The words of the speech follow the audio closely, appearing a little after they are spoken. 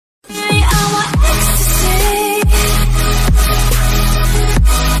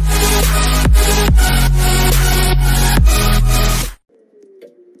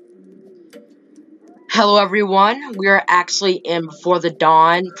Hello everyone, we are actually in Before the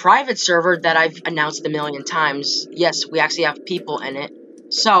Dawn private server that I've announced a million times. Yes, we actually have people in it.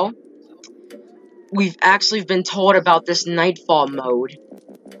 So, we've actually been told about this Nightfall mode.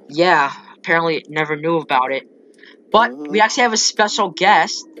 Yeah, apparently never knew about it. But we actually have a special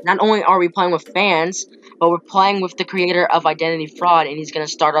guest. Not only are we playing with fans, but we're playing with the creator of Identity Fraud, and he's gonna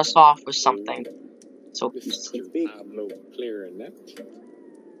start us off with something. So, Mr.Pablo Clarinet.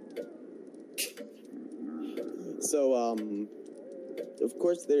 So, of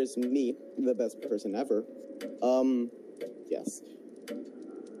course there's me, the best person ever. Yes.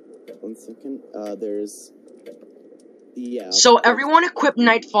 1 second, there's... Yeah. So everyone equip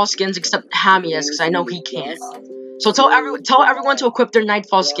Nightfall skins except Hamias, because I know he can't. So tell everyone to equip their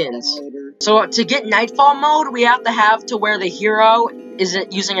Nightfall skins. So to get Nightfall mode, we have to where the hero is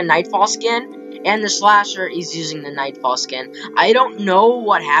using a Nightfall skin, and the slasher is using the Nightfall skin. I don't know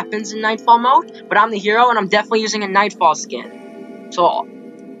what happens in Nightfall mode, but I'm the hero, and I'm definitely using a Nightfall skin. So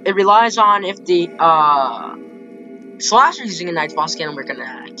it relies on if the slasher is using a Nightfall skin, we're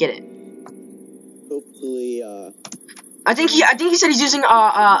gonna get it. Hopefully, I think he said he's using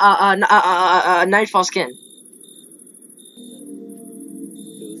a Nightfall skin.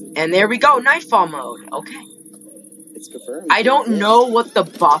 And there we go, Nightfall mode. Okay. it's confirmed. I don't know what the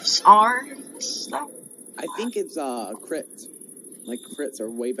buffs are. I think it's, crit. Like, crits are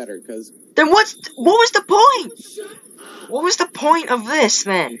way better, because... Then what was the point? What was the point of this,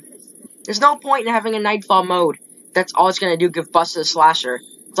 then? There's no point in having a Nightfall mode. That's all it's gonna do, give buffs to the slasher.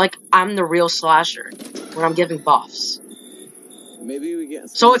 It's like I'm the real slasher when I'm giving buffs. Maybe we get...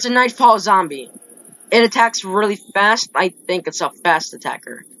 So it's a Nightfall zombie. It attacks really fast. I think it's a fast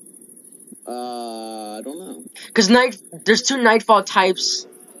attacker. I don't know. Because there's two Nightfall types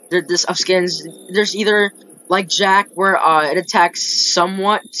of skins. There's either like Jack, where it attacks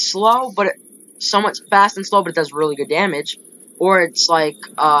somewhat slow, somewhat fast and slow, but it does really good damage. Or it's like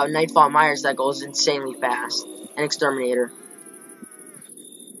Nightfall Myers that goes insanely fast, and Exterminator.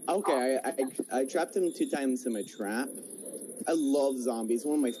 Okay, I trapped him 2 times in my trap. I love zombies.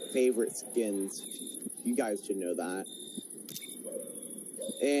 One of my favorite skins. You guys should know that.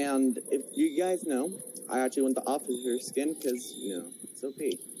 And if you guys know, I actually went to officer skin because, you know, it's OP.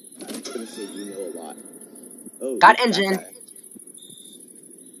 I'm just gonna say you know a lot. Oh, got engine.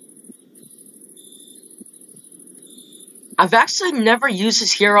 I've actually never used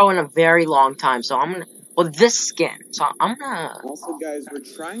this hero in a very long time, so I'm gonna... Well, this skin. So I'm gonna... Also, guys, we're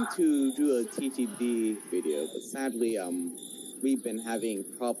trying to do a TTD video, but sadly, we've been having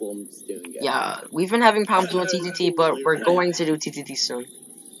problems doing it. Yeah, we've been having problems doing TTT, but we're going to do TTT soon.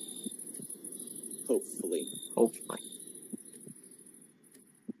 Hopefully. Hopefully.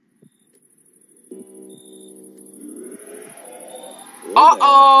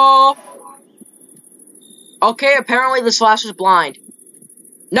 Uh-oh! Okay, apparently the slasher's blind.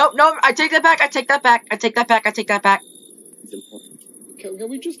 Nope, I take that back, I take that back. Can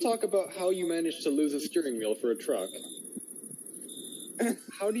we just talk about how you managed to lose a steering wheel for a truck?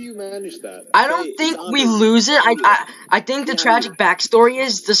 How do you manage that? I don't think we lose it. I think the tragic backstory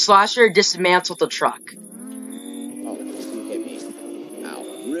is the slasher dismantled the truck. Oh, you hit me. Ow.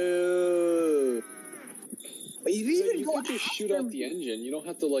 Rude. But you could just shoot out the engine. You don't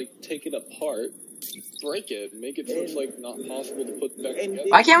have to, like, take it apart. Break it. Make it so it's, like, not possible to put back together.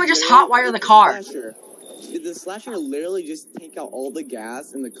 Why can't we just hotwire the car? Did the slasher literally just take out all the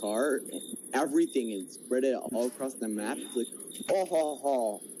gas in the car, everything, and spread it all across the map? Like,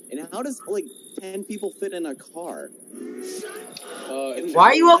 oh. And how does, like, 10 people fit in a car? Why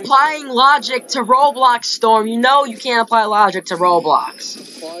are you applying logic to Roblox, Storm? You know you can't apply logic to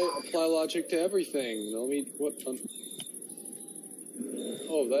Roblox. Apply logic to everything. I mean, what?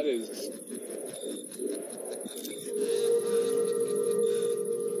 Oh, that is...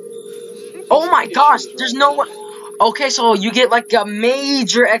 Oh my gosh, there's no one... Okay, so you get like a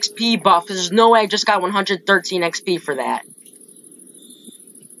major XP buff. There's no way I just got 113 XP for that.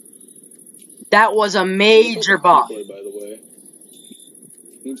 That was a major buff. By the way.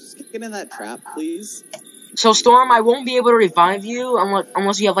 Can you just get in that trap, please? So, Storm, I won't be able to revive you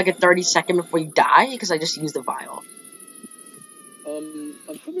unless you have like a 30-second before you die, because I just used the vial. I'm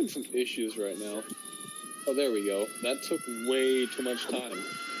having some issues right now. Oh, there we go. That took way too much time.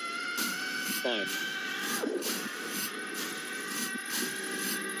 Fine.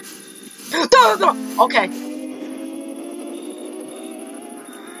 Okay.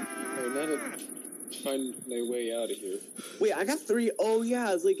 Now to find my way out of here. Wait, I got 3. Oh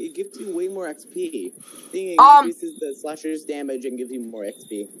yeah, it's like it gives you way more XP. It increases the slasher's damage and gives you more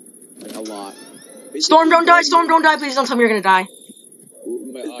XP, like a lot. Basically, Storm, don't die! Storm, don't die! Please don't tell me you're gonna die.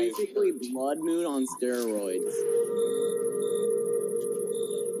 My It's eyes basically hurt. Blood Moon on steroids.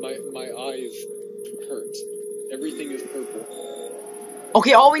 My eyes hurt. Everything is purple.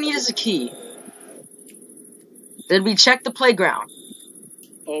 Okay, all we need is a key. Then we check the playground.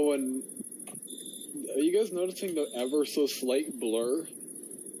 Oh, and are you guys noticing the ever so slight blur?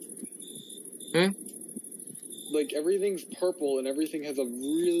 Hmm? Like, everything's purple and everything has a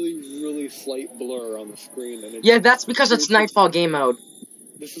really, really slight blur on the screen. And Yeah, that's because it's Nightfall game mode.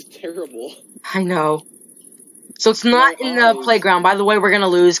 This is terrible. I know. So it's not in the playground. By the way, we're gonna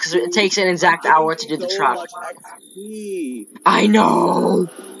lose because it takes an exact hour to do the So trap. much XP. I know.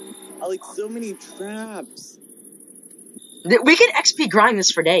 I like so many traps. We could XP grind this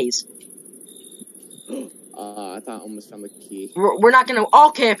for days. I thought I almost found the key. We're not gonna.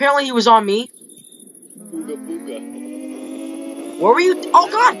 Okay, apparently he was on me. Booga booga. Where were you? Oh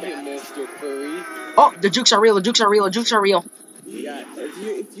God! Mr. Furry. Oh, the jukes are real. The jukes are real. The jukes are real. Yeah,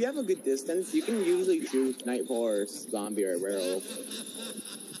 if you have a good distance, you can usually choose Nightfall or Zombie or Werewolf.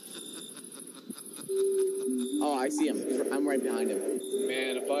 Oh, I see him. I'm right behind him.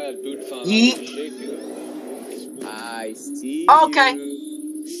 Man, if I had boots on, Yeet. I'd be shaking. I see. Okay. You.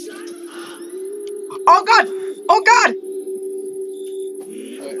 Oh God! Oh God!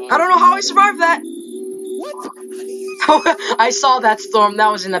 I don't know how I survived that. What? I saw that storm. That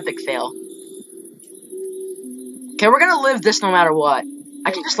was an epic fail. Okay, we're gonna live this no matter what.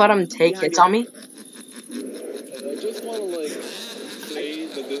 I can just let him take hits on me. I just want to, like, say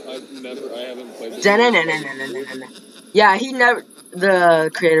that I haven't played this Da-na-na-na-na-na-na-na. Yeah,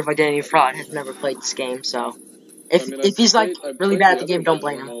 the creator of Identity Fraud has never played this game, so. If he's, like, really bad at the game, don't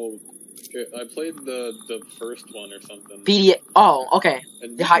blame him. I played the first one or something. BD. Oh, okay.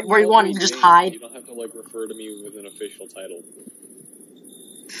 And Where you want, you just hide. You don't have to, like, refer to me with an official title.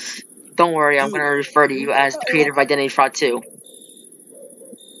 Don't worry, I'm gonna refer to you as the creator of Identity Fraud 2.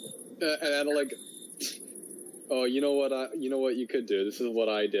 And like, oh, you know what you could do? This is what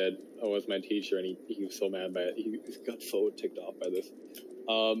I did. I was my teacher, and he was so mad by it. He got so ticked off by this.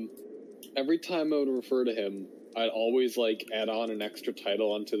 Every time I would refer to him, I'd always, like, add on an extra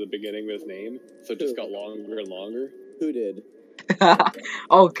title onto the beginning of his name, so it just got longer and longer. Who did?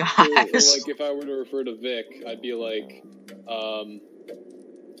 Oh God. So, like, if I were to refer to Vic, I'd be like,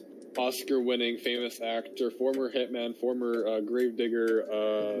 Oscar-winning famous actor, former hitman, former gravedigger,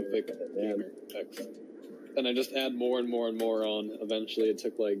 Vic Gamer X. And I just add more and more and more on. Eventually, it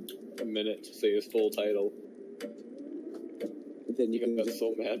took like a minute to say his full title. Then you can got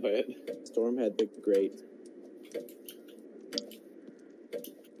so mad by it. Stormhead the Great.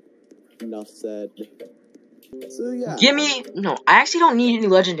 Enough said. So yeah. No, I actually don't need any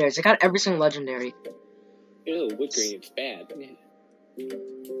legendaries. I got every single legendary. Ew, wood grain, it's bad.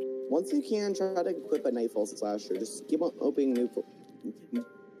 Once you can, try to equip a Nightfall Slasher. Just keep on opening new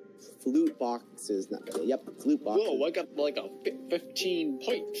flute boxes. Yep, flute boxes. Whoa, I got like a 15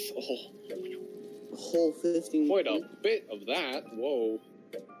 points. Oh. A whole 15 Quite a bit of that. Whoa.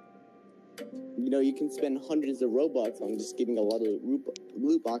 You know, you can spend hundreds of Robux on just getting a lot of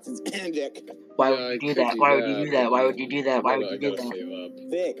loot boxes and Dick. Why would you do that? Why would you do that? Why would you do that? Why would you do that?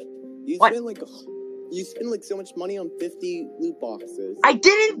 Vic, you spend like so much money on 50 loot boxes. I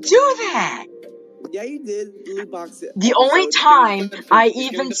didn't do that! Yeah, you did. Loot boxes. The only time I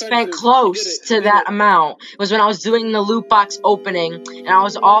even spent close to that amount was when I was doing the loot box opening, and I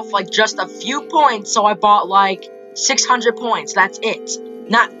was off like just a few points, so I bought like 600 points. That's it.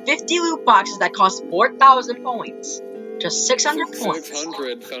 Not 50 loot boxes that cost 4,000 points. Just 600 points.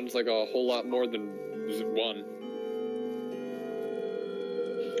 600 sounds like a whole lot more than one.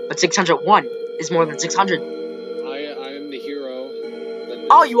 But 601 is more than 600. I'm the hero.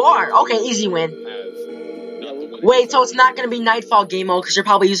 Oh, you are? Okay, easy win. Wait, so it's not going to be Nightfall game mode because you're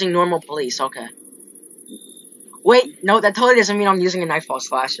probably using normal police. Okay. Wait, no, that totally doesn't mean I'm using a Nightfall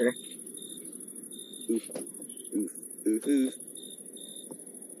Slasher.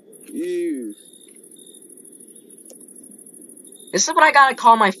 This is what I gotta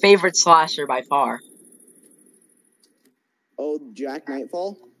call my favorite slasher by far. Oh, Jack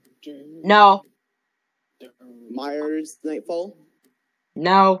Nightfall? No. Myers Nightfall?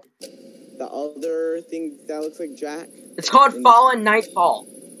 No. The other thing that looks like Jack? It's called Fallen Nightfall.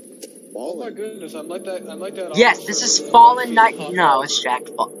 Oh my goodness, I'm like that. Yes, this is Fallen Night. No, it's Jack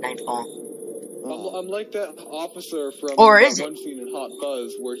Nightfall. I'm like that officer from one scene in Hot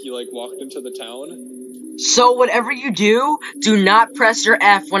Fuzz where he like walked into the town. So whatever you do not press your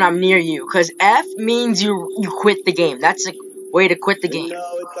F when I'm near you, because F means you quit the game. That's a way to quit the game.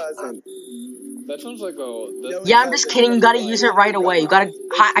 No, it doesn't. That sounds like Yeah, I'm just kidding. You gotta use it right away. You gotta.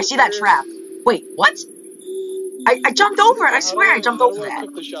 I see that trap. Wait, what? I jumped over it. I swear I jumped over How do I that.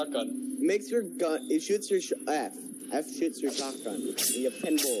 equip the shotgun? Makes your gun. It shoots your F. F shoots your shotgun. And you have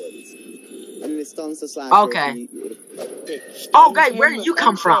 10 bullets. And it stuns the slasher. Okay. It Oh, stuns guys, where him, did you come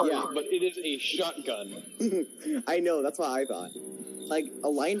I'm from? sorry, but it is a shotgun. I know. That's what I thought. Like a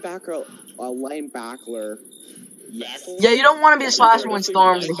linebacker. Backwards? Yeah, you don't want to be a slasher when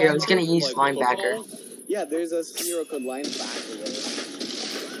Storm's the hero. He's gonna use Like linebacker. football? Yeah, there's a hero called linebacker.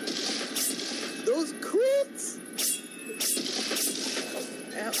 Those crits!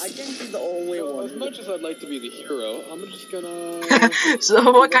 I can't be the only So, one. as much as I'd like to be the hero, I'm just gonna...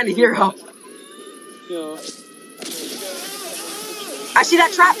 So, what kind of hero? You know... I see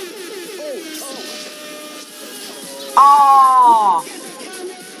that trap! Oh!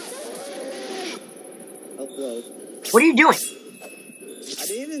 Hello. What are you doing? I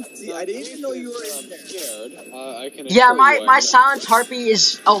didn't even know you were in there. Scared. I can Yeah, assure my you I'm silence heartbeat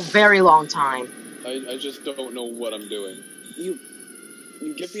is a very long time. I just don't know what I'm doing. You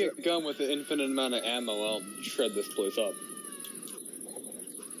Give me a gun with an infinite amount of ammo, I'll shred this place up.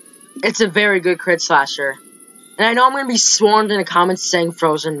 It's a very good crit slasher. And I know I'm gonna be swarmed in the comments saying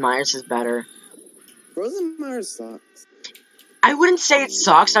Frozen Myers is better. Frozen Myers sucks. I wouldn't say it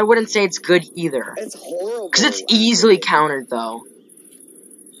sucks, I wouldn't say it's good either. It's horrible. Because it's easily countered, though.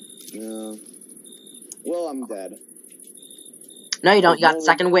 Yeah. Well, I'm dead. No, you don't. You got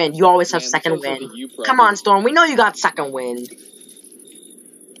second wind. You always have second wind. Come on, Storm. We know you got second wind.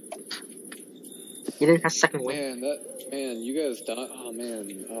 You didn't have second wind. Man, you guys died. Oh man.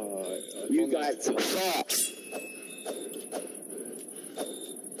 You guys suck.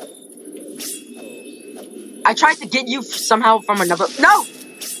 I tried to get you somehow from another. No!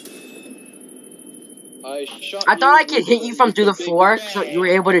 I thought I could hit you from through the floor, so you were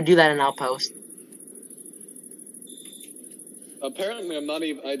able to do that in Outpost. Apparently, I'm not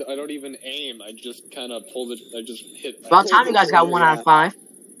even. I don't even aim. I just kind of pulled it. I just hit. About time you guys got 1 out of 5.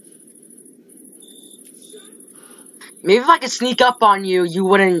 Maybe if I could sneak up on you, you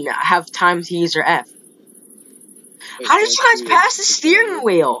wouldn't have time to use your F. How did you guys pass the steering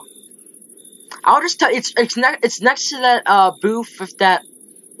wheel? I'll just tell it's next to that booth with that,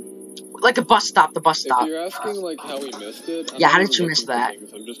 like the bus stop. The bus stop. If you're asking like how we missed it, Yeah, how did you miss that?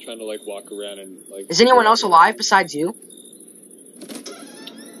 I'm just trying to like walk around and like. Is anyone else alive besides you?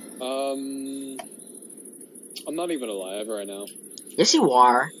 I'm not even alive right now. Yes, you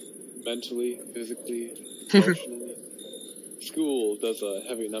are. Mentally, physically, emotionally. School does a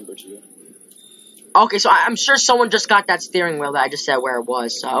heavy number to you. Okay, so I'm sure someone just got that steering wheel that I just said where it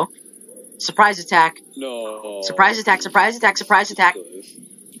was, so. Surprise attack. No. Surprise attack, surprise attack, surprise attack.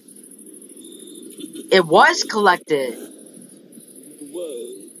 It was collected.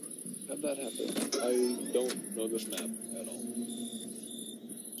 Whoa. How'd that happen? I don't know this map at all.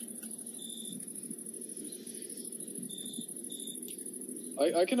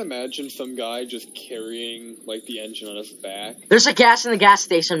 I can imagine some guy just carrying, like, the engine on his back. There's a gas in the gas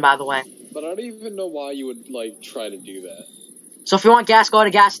station, by the way. But I don't even know why you would, like, try to do that. So if you want gas, go to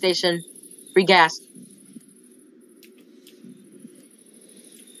the gas station. Free gas.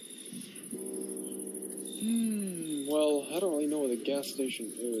 Well, I don't really know where the gas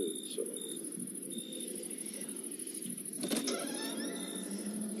station is, so...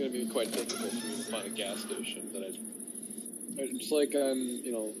 It's gonna be quite difficult for me to find a gas station that it's like I'm,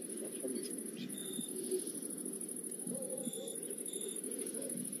 you know, not from these parts.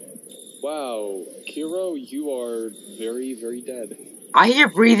 Wow, Kiro, you are very, very dead. I hear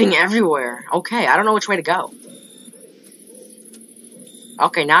breathing everywhere. Okay, I don't know which way to go.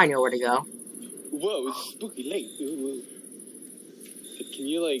 Okay, now I know where to go. Whoa, it's spooky late. Ooh. Can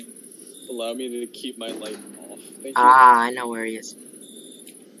you, like, allow me to keep my light off? Thank you. Ah, I know where he is.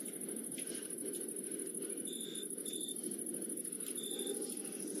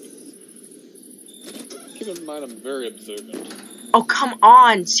 Keep in mind, I'm very observant. Oh, come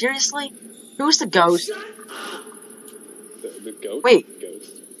on. Seriously? Who's the ghost? The goat? Wait. The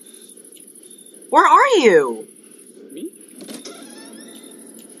ghost. Where are you? Me?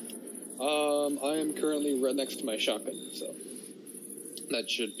 I am currently right next to my shotgun, so that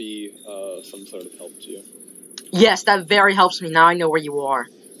should be some sort of help to you. Yes, that very helps me. Now I know where you are.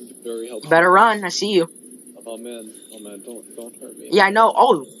 Very helpful. Better run. I see you. Oh man, don't hurt me. Yeah, I know.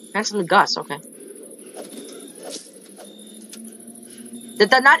 Oh, handsome Gus. Okay. Did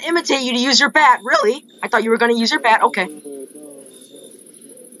that not imitate you to use your bat? Really? I thought you were going to use your bat. Okay.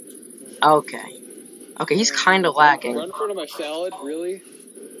 Okay. Okay, he's kind of lagging. Run in front of my salad? Really?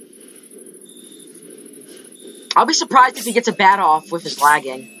 I'll be surprised if he gets a bat off with his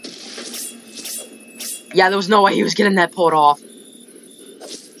lagging. Yeah, there was no way he was getting that pulled off.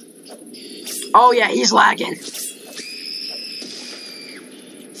 Oh yeah, he's lagging.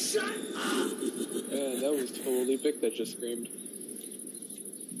 Bradley Bick that just screamed.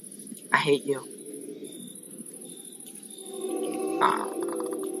 I hate you.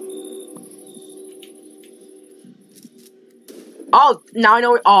 Oh, now I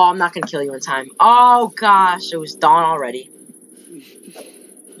know. Oh, I'm not gonna kill you in time. Oh gosh, it was dawn already.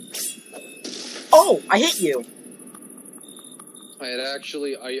 Oh, I hit you. I had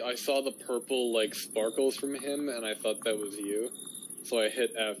actually, I saw the purple, like, sparkles from him, and I thought that was you. So I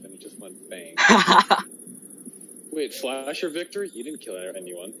hit F, and it just went bang. Wait, Slasher Victor? You didn't kill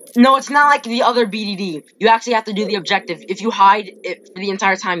anyone. No, it's not like the other BDD. You actually have to do the objective. If you hide it for the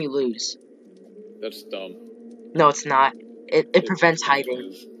entire time, you lose. That's dumb. No, it's not. It prevents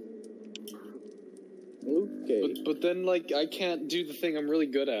hiding. Okay. But then, like, I can't do the thing I'm really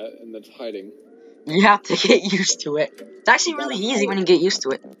good at, and that's hiding. You have to get used to it. It's actually really easy when you get used to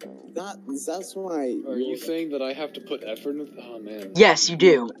it. That's why. Are you saying that I have to put effort into? Oh man. Yes, you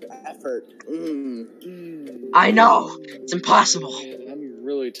do. Effort. I know. It's impossible. Man, I'm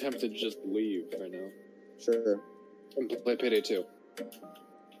really tempted to just leave right now. Sure. And play Payday 2.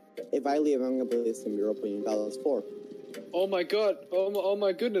 If I leave, I'm gonna play some Europa Union 4. Oh my god! Oh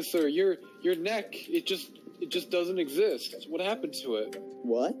my goodness, sir! Your neck, it just doesn't exist. What happened to it?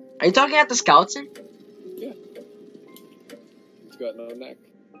 What? Are you talking about the skeleton? Yeah. He's got no neck.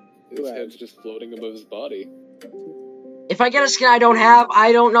 His head's just floating above his body. If I get a skin I don't have,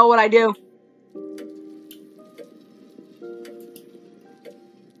 I don't know what I do.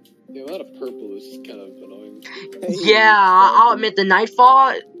 The amount of purple is just kind of annoying. Yeah, I'll admit the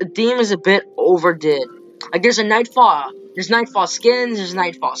Nightfall theme is a bit overdid. Like, there's a Nightfall. There's Nightfall skins, there's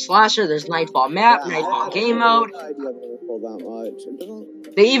Nightfall slasher, there's Nightfall map, Nightfall game mode.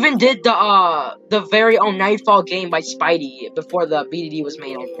 They even did the very own Nightfall game by Spidey before the BTD was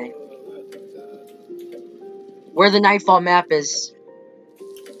made, I think. Where the Nightfall map is.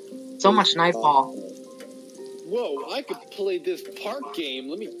 So much Nightfall. Whoa, I could play this park game.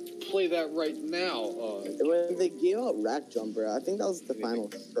 Let me play that right now. When they gave out Rack Jumper, I think that was the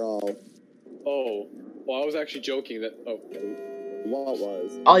final straw. Oh, well, I was actually joking that. Oh, What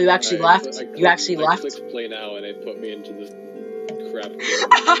was? Oh, you actually left? You actually left? I clicked play now, and it put me into this crap game.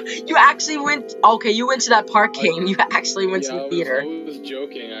 You actually went. Okay, you went to that park game. You actually went to the theater. I was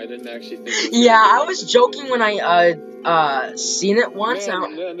joking. I didn't actually think. Yeah, I was joking when I seen it once.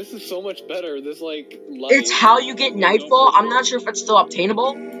 Man, this is so much better. This like. Light. It's how you get Nightfall. I'm not sure if it's still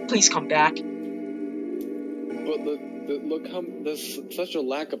obtainable. Please come back. But look how there's such a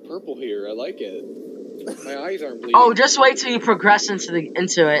lack of purple here. I like it. My eyes aren't bleeding. Oh, just wait till you progress into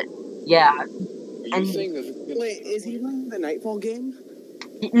it. Yeah. Are you saying this? Wait, is he playing the Nightfall game?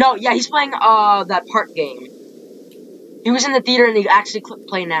 No, yeah, he's playing that park game. He was in the theater and he actually clicked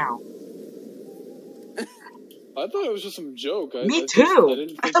play now. I thought it was just some joke. Me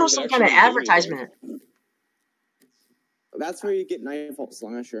too. I thought it was some kind of advertisement. That's where you get Nightfall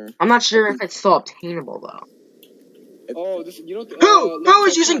Slasher. I'm not sure if it's still obtainable though. Oh, this, you know. Who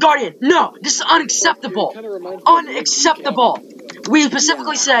is using Guardian? No, this is unacceptable. Unacceptable. We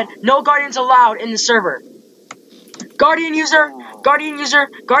specifically said no Guardians allowed in the server. Guardian user, Guardian user,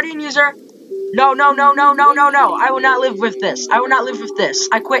 Guardian user. No, no, no, no, no, no, no. I will not live with this. I will not live with this.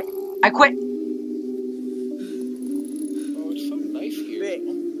 I quit. I quit. Oh, it's so nice here.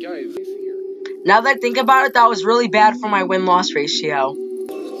 Guys, it's here. Now that I think about it, that was really bad for my win-loss ratio.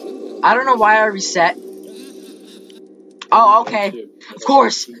 I don't know why I reset. Oh, okay. Of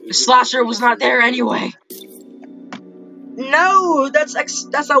course, the slasher was not there anyway. No, that's a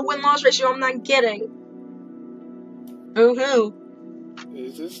win-loss ratio I'm not getting. Boo-hoo.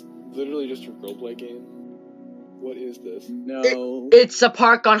 Is this literally just a roleplay game? What is this? No. It's a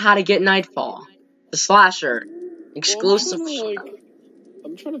park on how to get Nightfall. The slasher. Exclusive. Well,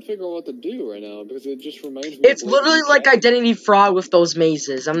 I'm trying to figure out what to do right now, because it just reminds me It's literally like Identity Fraud with those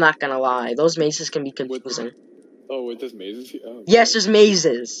mazes, I'm not gonna lie. Those mazes can be confusing. Oh, wait, there's mazes here? Oh, yes, there's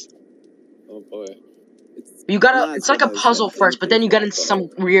mazes. Oh, boy. You gotta, it's like a puzzle first, but then you get into some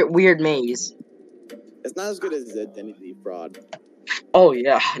weird maze. It's not as good as Identity Fraud. Oh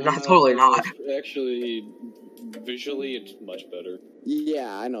yeah, not totally not. Actually, visually, it's much better.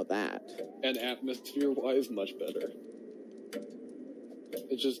 Yeah, I know that. And atmosphere-wise, much better.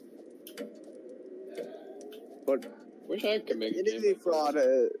 It's just... But wish I could make Identity Fraud...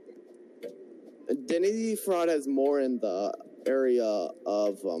 Identity Fraud has more in the area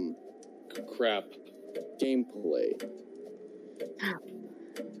of, crap. Gameplay.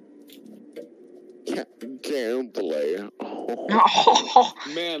 Gameplay.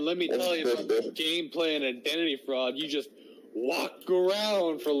 Man, let me tell you, gameplay and Identity Fraud, you just walk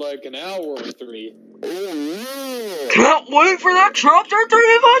around for like an hour or 3. Can't wait for that chapter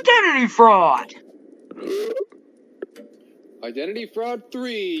 3 of Identity Fraud! Identity Fraud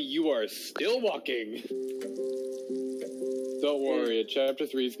 3, you are still walking. Don't worry, Chapter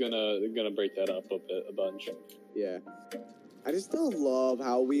 3 is gonna break that up a bunch. Yeah. I just still love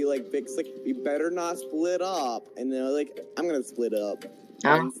how we fix we better not split up, and they're like, I'm gonna split up.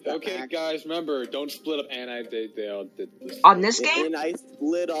 Okay, guys, remember, don't split up. And on this game. And I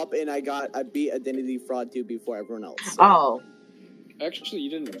split up, and I beat Identity Fraud 2 before everyone else. So. Oh. Actually, you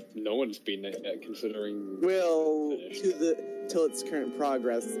didn't. No one's beaten it yet, considering. Well, till its current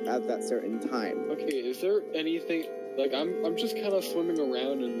progress at that certain time. Okay, is there anything I'm just kind of swimming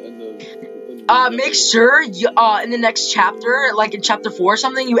around in the. Make sure you in the next chapter, like in chapter 4 or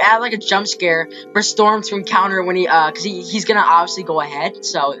something, you add a jump scare for Storm to encounter when because he's gonna obviously go ahead.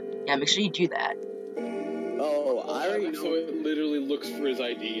 So yeah, make sure you do that. Oh, I already know. So it literally looks for his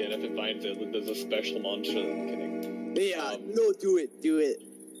ID, and if it finds it, there's a special monster that can. Yeah, no, do it. Do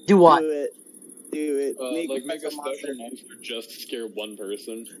what? Do it. Make a special monster just to scare one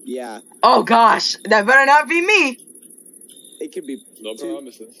person. Yeah. Oh gosh, that better not be me. It could be. No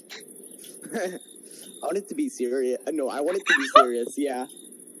promises. I want it to be serious. No, I want it to be serious. Yeah,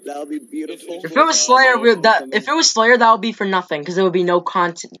 that'll be beautiful. If it was Slayer, that would be for nothing because there would be no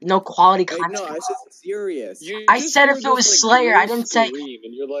content, no quality content. No, it's just serious. I said if it was Slayer, I didn't say.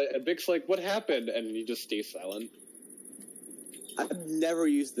 And you're like, and Vic's like, "What happened?" And you just stay silent. I've never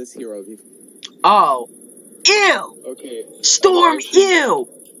used this hero before. Oh, ew. Okay. Storm, ew.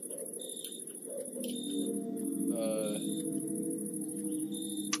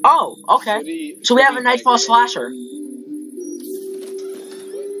 Oh, okay. So we have a Nightfall slasher.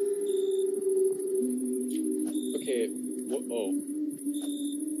 Okay. Oh.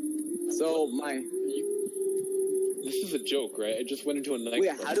 So this is a joke, right? I just went into a nightclub.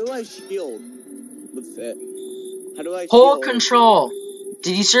 Wait, how do I shield with it? How do I Hold control.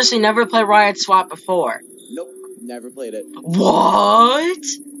 Did you seriously never play Riot Swap before? Nope, never played it. What?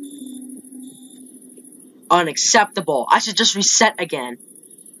 Unacceptable. I should just reset again.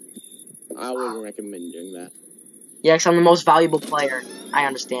 I wouldn't recommend doing that. Yeah, because I'm the most valuable player. I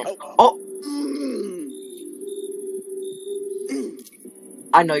understand. Oh!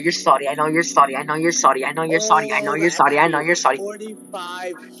 I know you're sorry. I know you're sorry. I know you're sorry. I know you're sorry. I know you're sorry. I know you're sorry.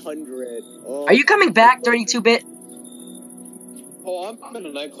 4,500. Oh. Are you coming back, 32-bit? Oh, I'm in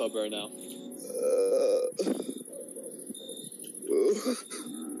a nightclub right now.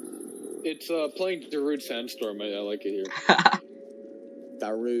 It's playing Darude Sandstorm. I like it here.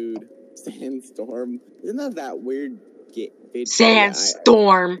 Darude Sandstorm. Isn't that weird?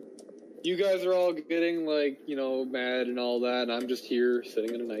 Sandstorm. You guys are all getting mad and all that, and I'm just here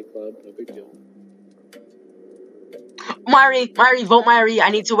sitting in a nightclub. No big deal. Mari, vote Mari. I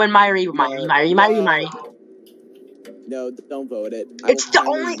need to win Mari. Mari. No, don't vote it. It's the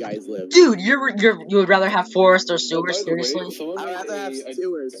only. You guys live. Dude, you would rather have forest or sewers? Seriously? I'd rather have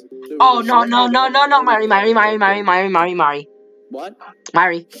sewers. Oh no, Mari. What?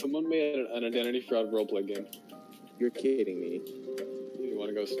 Mari. Someone made an Identity Fraud roleplay game. You're kidding me. You want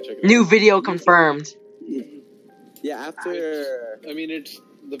to go check it out? New video confirmed. Yeah, after.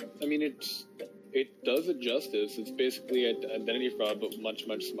 It does it justice. It's basically Identity Fraud, but much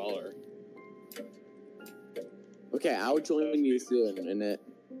smaller. Okay, I'll join you soon in it.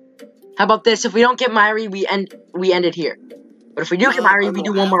 How about this? If we don't get Mari, we end it here. But if we do get Mari, we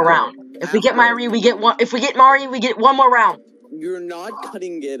do one more round. If we get Mari, we get one. If we get Mari, we get one more round. You're not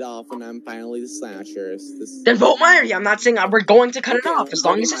cutting it off when I'm finally the slashers. Then vote Mari. I'm not saying we're going to cut it off as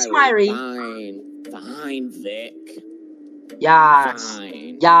long as it's Mari. Fine, Vic. Yes.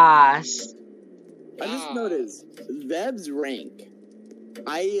 Fine. Yes. I just noticed Veb's rank.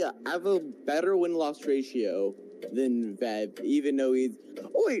 I have a better win-loss ratio than Veb, even though he's.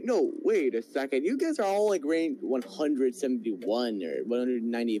 Oh wait a second. You guys are all ranked 171 or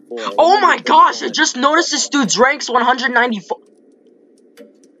 194. Oh my gosh! I just noticed this dude's ranks 194.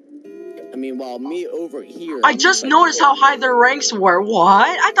 I mean, while me over here. I just noticed how high their ranks were. What?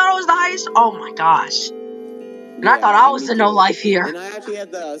 I thought it was the highest. Oh my gosh! And I thought I was the no life here. And I actually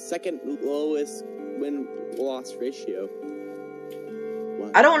had the second lowest win-loss ratio.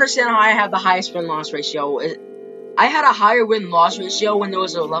 What? I don't understand how I have the highest win-loss ratio. I had a higher win-loss ratio when there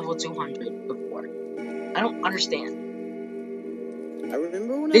was a level 200 before. I don't understand. I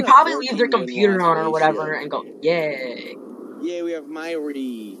remember when they probably leave their computer on or whatever and go, yay. Yeah, we have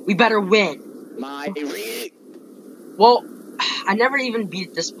Myri. We better win. Myri. Well, I never even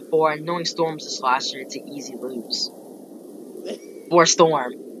beat this before, and knowing Storm's a slasher, it's an easy lose. For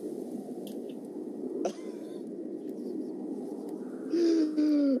Storm.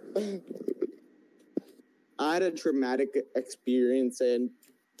 I had a traumatic experience in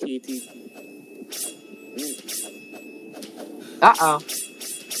KT. Uh-oh.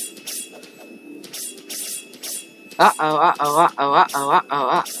 Uh-oh, uh-oh, uh-oh, uh-oh, uh-oh,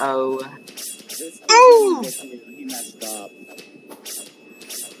 uh-oh. This Ooh! he messed up.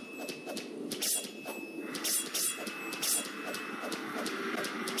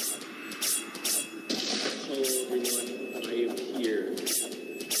 Hello everyone, I am here.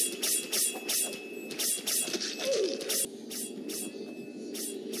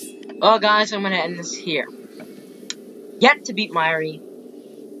 Well, guys, I'm gonna end this here. Yet to beat Myri.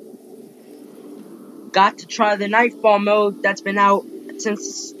 Got to try the Nightfall mode that's been out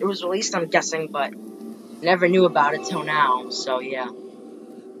since it was released, I'm guessing, but never knew about it till now, so yeah.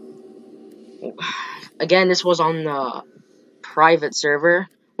 Again, this was on the private server,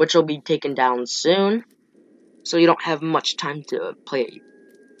 which will be taken down soon, so you don't have much time to play.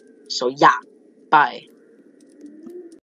 So yeah, bye.